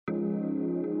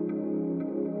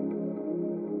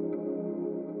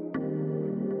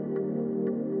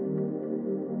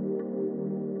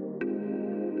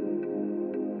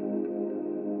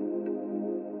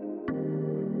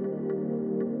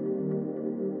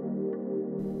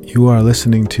You are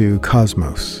listening to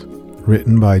Cosmos,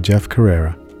 written by Jeff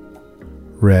Carrera,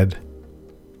 read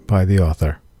by the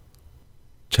author.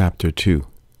 Chapter 2.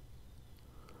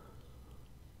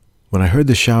 When I heard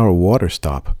the shower water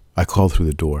stop, I called through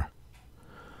the door.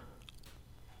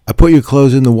 I put your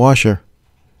clothes in the washer,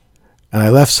 and I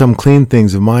left some clean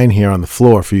things of mine here on the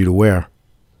floor for you to wear.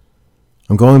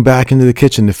 I'm going back into the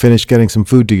kitchen to finish getting some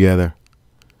food together.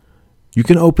 You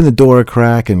can open the door a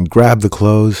crack and grab the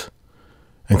clothes,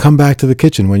 and come back to the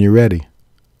kitchen when you're ready.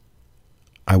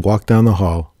 I walked down the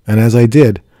hall, and as I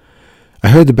did, I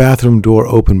heard the bathroom door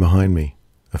open behind me.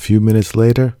 A few minutes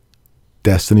later,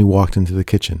 Destiny walked into the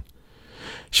kitchen.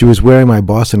 She was wearing my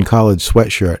Boston College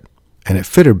sweatshirt, and it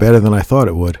fit her better than I thought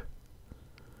it would.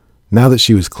 Now that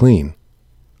she was clean,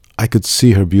 I could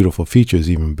see her beautiful features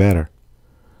even better.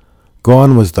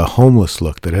 Gone was the homeless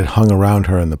look that had hung around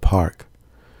her in the park.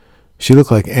 She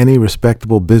looked like any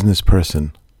respectable business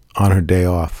person on her day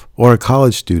off, or a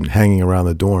college student hanging around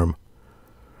the dorm.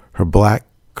 Her black,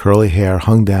 curly hair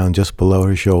hung down just below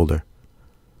her shoulder.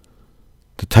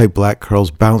 The tight black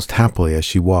curls bounced happily as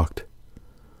she walked.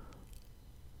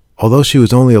 Although she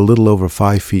was only a little over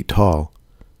 5 feet tall,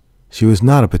 she was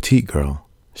not a petite girl.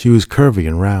 She was curvy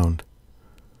and round.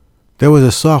 There was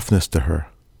a softness to her,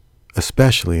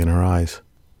 especially in her eyes.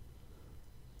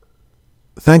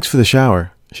 "Thanks for the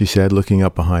shower," she said, looking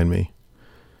up behind me.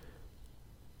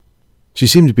 She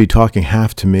seemed to be talking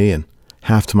half to me and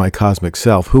half to my cosmic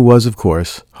self, who was, of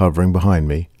course, hovering behind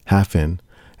me, half in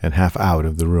and half out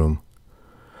of the room.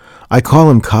 I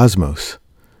call him Cosmos.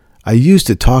 I used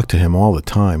to talk to him all the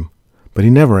time, but he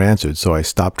never answered, so I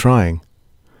stopped trying.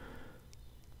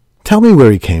 "Tell me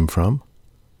where he came from."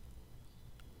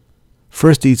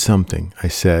 "First eat something," I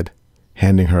said,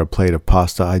 handing her a plate of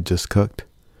pasta I'd just cooked.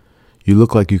 "You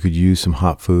look like you could use some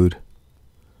hot food."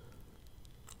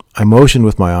 I motioned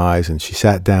with my eyes, and she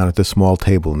sat down at the small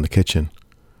table in the kitchen.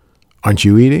 "Aren't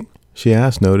you eating?" she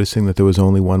asked, noticing that there was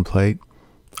only one plate.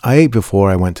 "I ate before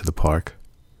I went to the park."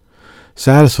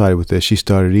 Satisfied with this, she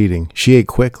started eating. She ate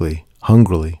quickly,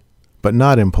 hungrily, but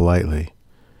not impolitely.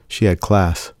 She had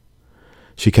class.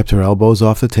 She kept her elbows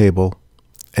off the table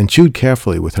and chewed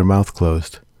carefully with her mouth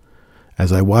closed.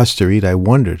 As I watched her eat, I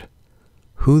wondered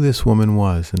who this woman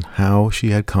was and how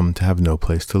she had come to have no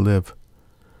place to live.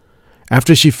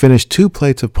 After she finished 2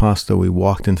 plates of pasta, we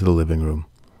walked into the living room.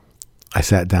 I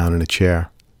sat down in a chair.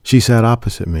 She sat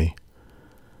opposite me.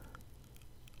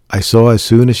 I saw as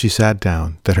soon as she sat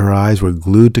down that her eyes were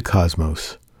glued to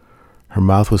Cosmos. Her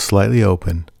mouth was slightly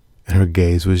open, and her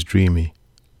gaze was dreamy.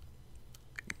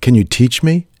 "Can you teach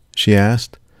me?" she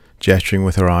asked, gesturing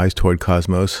with her eyes toward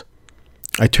Cosmos.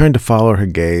 I turned to follow her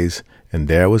gaze, and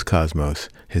there was Cosmos,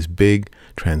 his big,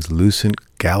 translucent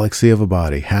galaxy of a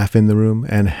body, half in the room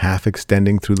and half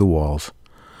extending through the walls.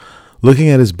 Looking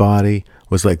at his body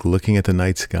was like looking at the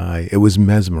night sky. It was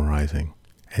mesmerizing,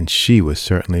 and she was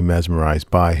certainly mesmerized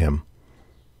by him.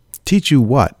 "Teach you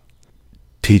what?"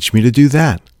 "Teach me to do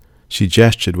that." She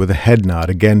gestured with a head nod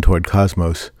again toward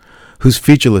Cosmos, whose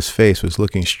featureless face was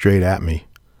looking straight at me.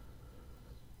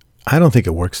 "I don't think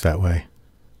it works that way."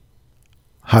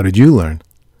 "How did you learn?"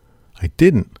 "I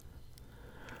didn't.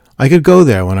 I could go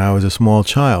there when I was a small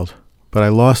child, but I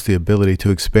lost the ability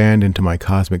to expand into my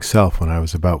cosmic self when I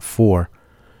was about 4.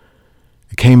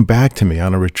 It came back to me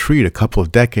on a retreat a couple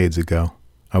of decades ago.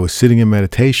 I was sitting in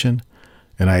meditation,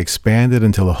 and I expanded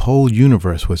until the whole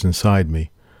universe was inside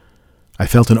me. I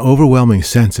felt an overwhelming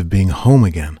sense of being home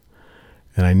again,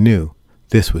 and I knew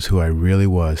this was who I really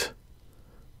was.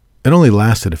 It only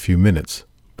lasted a few minutes,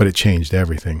 but it changed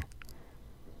everything.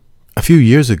 A few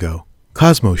years ago,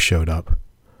 Cosmos showed up.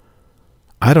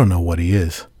 I don't know what he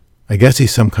is. I guess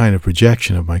he's some kind of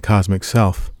projection of my cosmic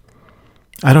self.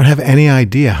 I don't have any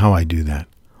idea how I do that,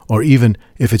 or even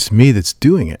if it's me that's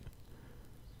doing it.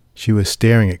 She was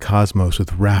staring at Cosmos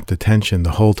with rapt attention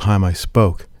the whole time I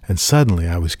spoke, and suddenly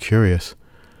I was curious.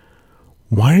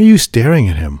 "Why are you staring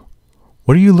at him?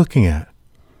 What are you looking at?"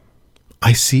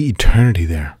 "I see eternity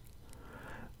there.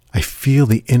 I feel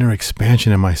the inner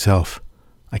expansion in myself.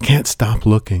 I can't stop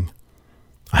looking.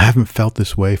 I haven't felt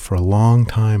this way for a long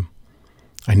time.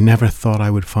 I never thought I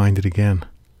would find it again."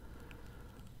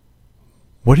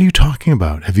 "What are you talking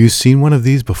about? Have you seen one of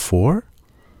these before?"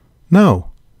 "No,"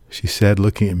 she said,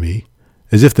 looking at me,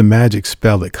 as if the magic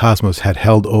spell that Cosmos had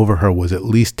held over her was at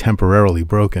least temporarily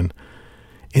broken.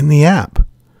 "In the app.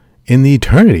 In the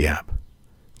Eternity app.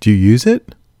 Do you use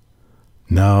it?"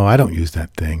 "No, I don't use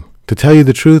that thing. To tell you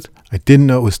the truth, I didn't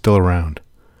know it was still around.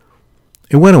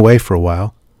 It went away for a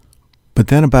while, but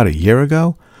then about a year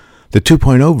ago, the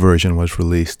 2.0 version was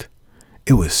released.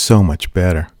 It was so much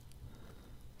better."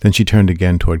 Then she turned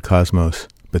again toward Cosmos.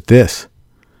 But this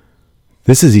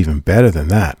is even better than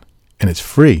that, and it's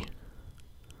free.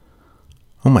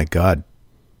 Oh my God,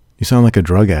 you sound like a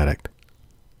drug addict.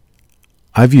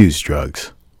 I've used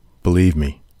drugs. Believe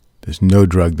me, there's no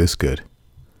drug this good.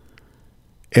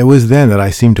 It was then that I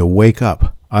seemed to wake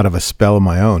up out of a spell of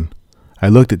my own. I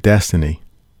looked at Destiny,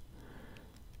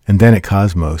 and then at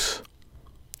Cosmos,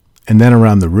 and then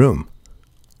around the room.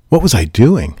 What was I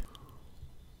doing?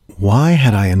 Why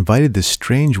had I invited this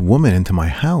strange woman into my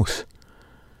house?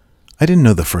 I didn't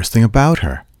know the first thing about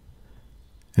her,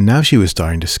 and now she was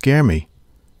starting to scare me.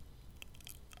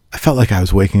 I felt like I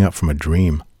was waking up from a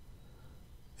dream.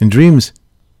 In dreams,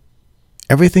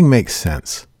 everything makes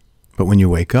sense, but when you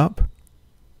wake up,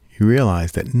 you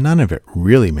realize that none of it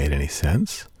really made any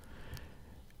sense.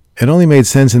 It only made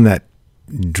sense in that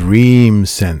dream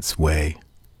sense way.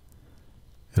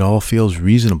 It all feels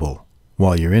reasonable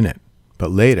while you're in it,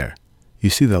 but later, you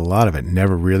see that a lot of it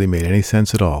never really made any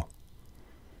sense at all.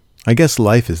 I guess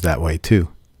life is that way too.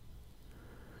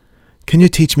 Can you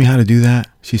teach me how to do that?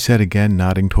 She said again,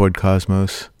 nodding toward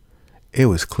Cosmos. It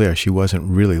was clear she wasn't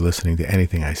really listening to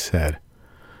anything I said.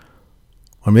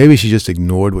 Or maybe she just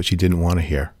ignored what she didn't want to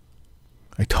hear.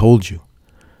 I told you,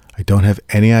 I don't have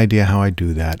any idea how I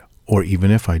do that, or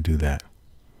even if I do that.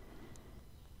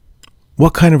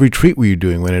 What kind of retreat were you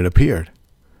doing when it appeared?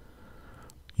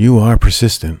 You are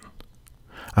persistent.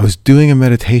 I was doing a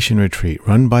meditation retreat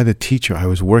run by the teacher I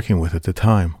was working with at the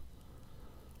time.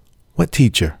 What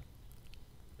teacher?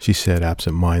 She said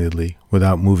absent-mindedly,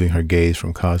 without moving her gaze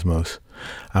from Cosmos.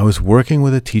 I was working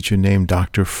with a teacher named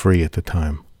Dr. Free at the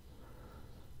time.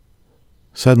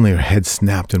 Suddenly her head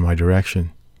snapped in my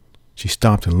direction. She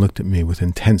stopped and looked at me with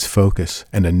intense focus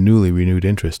and a newly renewed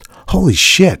interest. Holy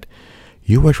shit!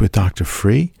 You worked with Dr.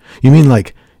 Free? You mean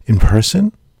like in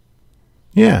person?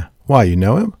 Yeah. Why, you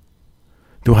know him?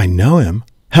 Do I know him?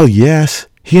 Hell yes.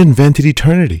 He invented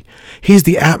eternity. He's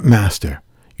the app master.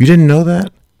 You didn't know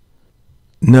that?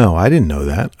 No, I didn't know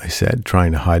that, I said,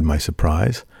 trying to hide my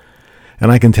surprise.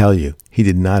 And I can tell you, he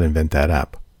did not invent that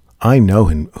app. I know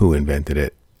who invented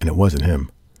it, and it wasn't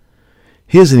him.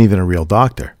 He isn't even a real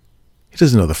doctor. He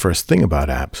doesn't know the first thing about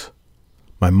apps.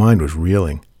 My mind was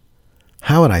reeling.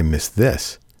 How had I missed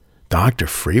this? Dr.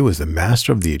 Free was the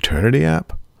master of the Eternity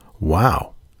app?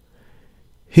 Wow.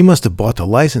 He must have bought the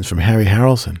license from Harry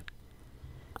Harrelson.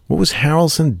 What was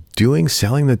Harrelson doing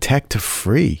selling the tech to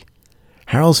Free?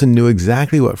 Harrelson knew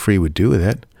exactly what Free would do with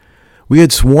it. We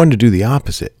had sworn to do the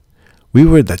opposite. We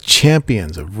were the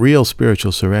champions of real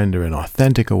spiritual surrender and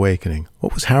authentic awakening.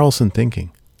 What was Harrelson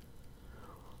thinking?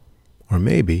 Or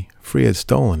maybe Free had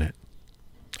stolen it.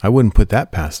 I wouldn't put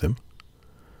that past him.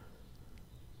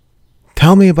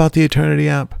 Tell me about the Eternity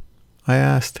app, I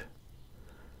asked.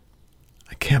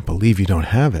 I can't believe you don't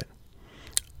have it.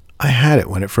 I had it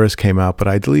when it first came out, but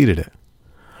I deleted it.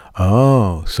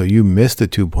 Oh, so you missed the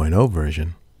 2.0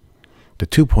 version. The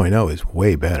 2.0 is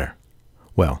way better.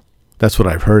 Well, that's what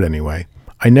I've heard anyway.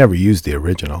 I never used the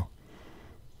original.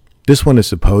 This one is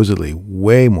supposedly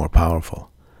way more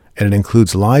powerful, and it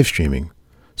includes live streaming,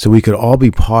 so we could all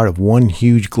be part of one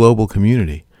huge global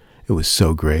community. It was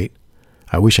so great.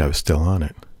 I wish I was still on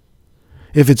it.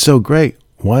 If it's so great,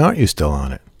 why aren't you still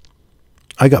on it?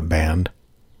 I got banned.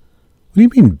 What do you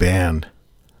mean banned?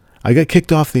 I got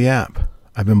kicked off the app.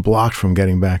 I've been blocked from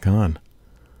getting back on.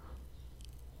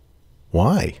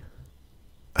 Why?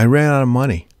 I ran out of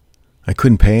money. I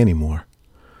couldn't pay anymore.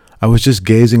 I was just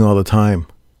gazing all the time.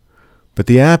 But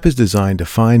the app is designed to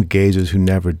find gazers who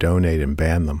never donate and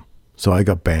ban them. So I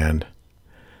got banned.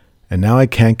 And now I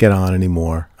can't get on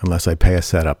anymore unless I pay a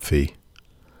setup fee.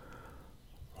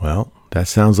 Well, that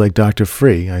sounds like Dr.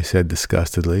 Free, I said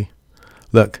disgustedly.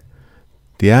 Look,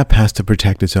 the app has to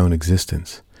protect its own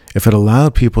existence. If it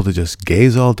allowed people to just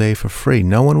gaze all day for free,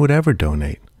 no one would ever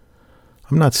donate.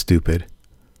 I'm not stupid.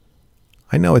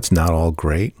 I know it's not all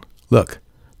great. Look,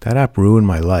 that app ruined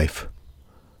my life.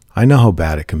 I know how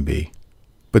bad it can be.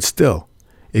 But still,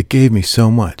 it gave me so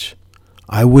much.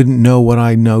 I wouldn't know what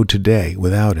I know today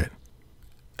without it.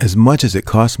 As much as it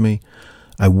cost me,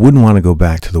 I wouldn't want to go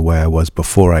back to the way I was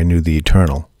before I knew the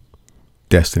eternal.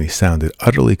 Destiny sounded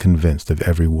utterly convinced of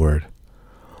every word.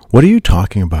 What are you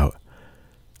talking about?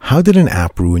 How did an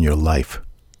app ruin your life?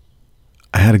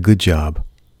 I had a good job.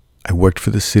 I worked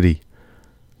for the city.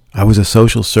 I was a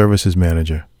social services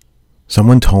manager.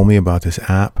 Someone told me about this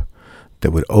app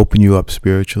that would open you up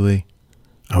spiritually.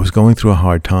 I was going through a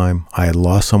hard time. I had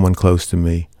lost someone close to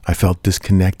me. I felt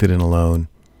disconnected and alone.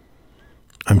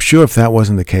 I'm sure if that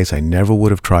wasn't the case, I never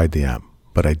would have tried the app,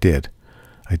 but I did.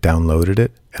 I downloaded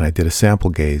it, and I did a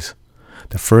sample gaze.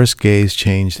 The first gaze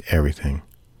changed everything.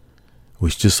 It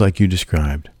was just like you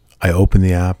described. I opened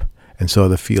the app and saw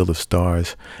the field of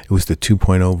stars. It was the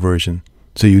 2.0 version,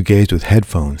 so you gazed with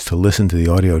headphones to listen to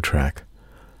the audio track.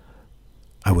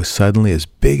 I was suddenly as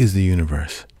big as the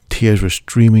universe. Tears were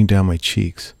streaming down my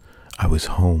cheeks. I was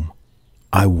home.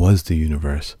 I was the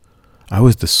universe. I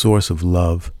was the source of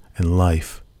love and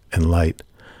life and light.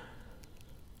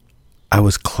 I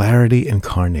was clarity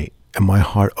incarnate, and my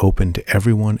heart opened to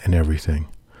everyone and everything.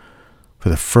 For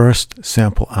the first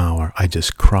sample hour, I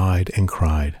just cried and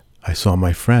cried. I saw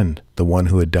my friend, the one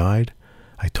who had died.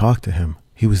 I talked to him.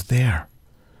 He was there,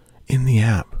 in the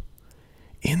app,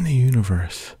 in the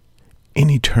universe, in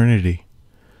eternity.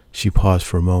 She paused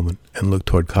for a moment and looked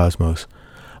toward Cosmos.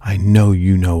 I know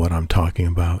you know what I'm talking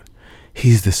about.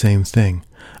 He's the same thing.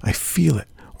 I feel it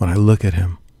when I look at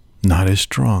him. Not as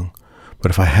strong, but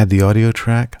if I had the audio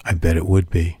track, I bet it would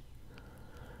be.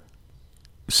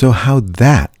 So how'd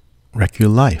that wreck your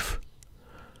life?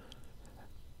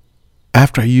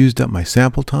 After I used up my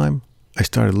sample time, I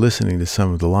started listening to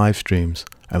some of the live streams.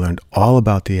 I learned all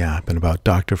about the app and about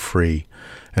Dr. Free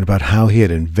and about how he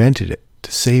had invented it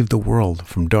to save the world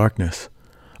from darkness.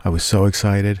 I was so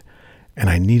excited, and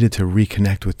I needed to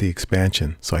reconnect with the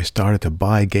expansion, so I started to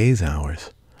buy gaze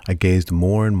hours. I gazed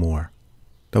more and more.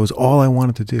 That was all I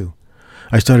wanted to do.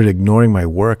 I started ignoring my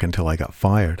work until I got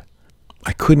fired.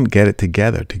 I couldn't get it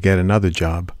together to get another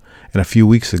job, and a few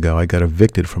weeks ago I got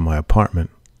evicted from my apartment.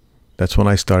 That's when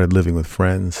I started living with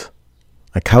friends.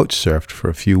 I couch surfed for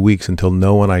a few weeks until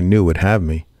no one I knew would have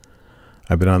me.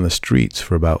 I've been on the streets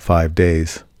for about 5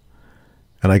 days,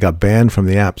 and I got banned from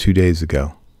the app 2 days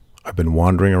ago. I've been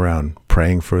wandering around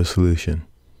praying for a solution.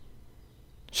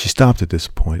 She stopped at this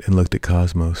point and looked at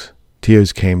Cosmos.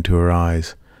 Tears came to her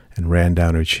eyes and ran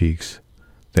down her cheeks.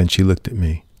 Then she looked at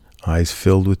me, eyes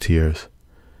filled with tears.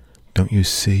 Don't you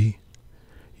see?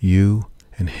 You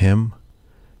and him,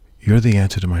 you're the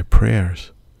answer to my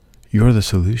prayers. You're the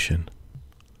solution.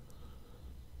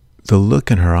 The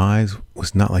look in her eyes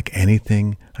was not like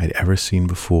anything I'd ever seen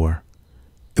before.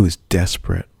 It was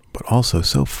desperate, but also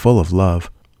so full of love.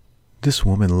 This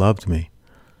woman loved me.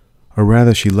 Or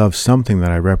rather, she loved something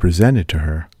that I represented to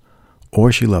her.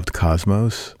 Or she loved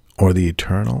Cosmos, or the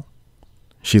Eternal.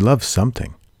 She loved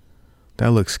something.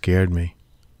 That look scared me.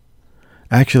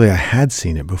 Actually, I had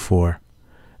seen it before.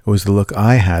 It was the look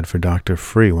I had for Dr.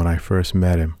 Free when I first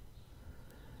met him.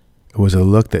 It was a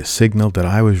look that signaled that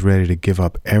I was ready to give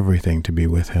up everything to be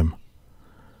with him.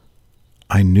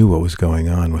 I knew what was going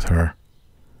on with her.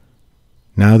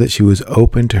 Now that she was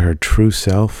open to her true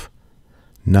self,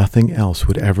 nothing else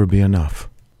would ever be enough.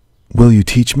 Will you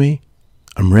teach me?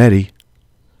 I'm ready.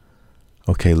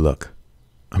 Okay, look,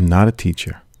 I'm not a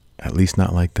teacher, at least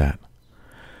not like that.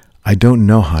 I don't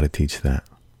know how to teach that,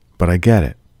 but I get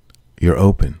it. You're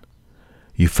open.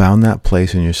 You found that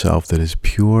place in yourself that is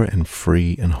pure and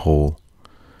free and whole.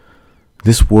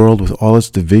 This world with all its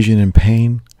division and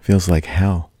pain feels like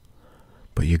hell,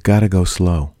 but you gotta go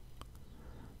slow.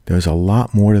 There's a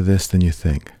lot more to this than you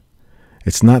think.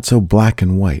 It's not so black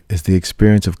and white as the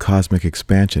experience of cosmic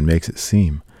expansion makes it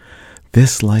seem.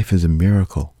 This life is a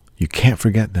miracle. You can't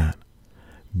forget that.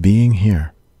 Being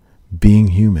here, being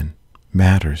human,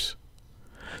 matters.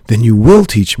 Then you will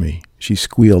teach me, she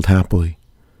squealed happily,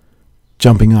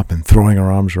 jumping up and throwing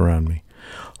her arms around me.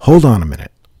 Hold on a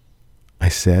minute, I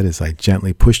said as I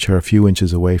gently pushed her a few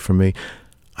inches away from me.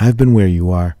 I've been where you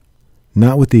are,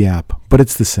 not with the app, but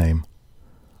it's the same.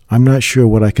 I'm not sure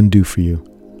what I can do for you,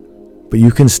 but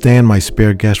you can stay in my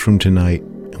spare guest room tonight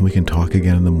and we can talk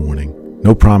again in the morning.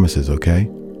 No promises, okay?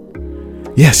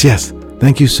 Yes,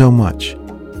 thank you so much.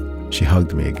 She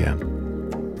hugged me again.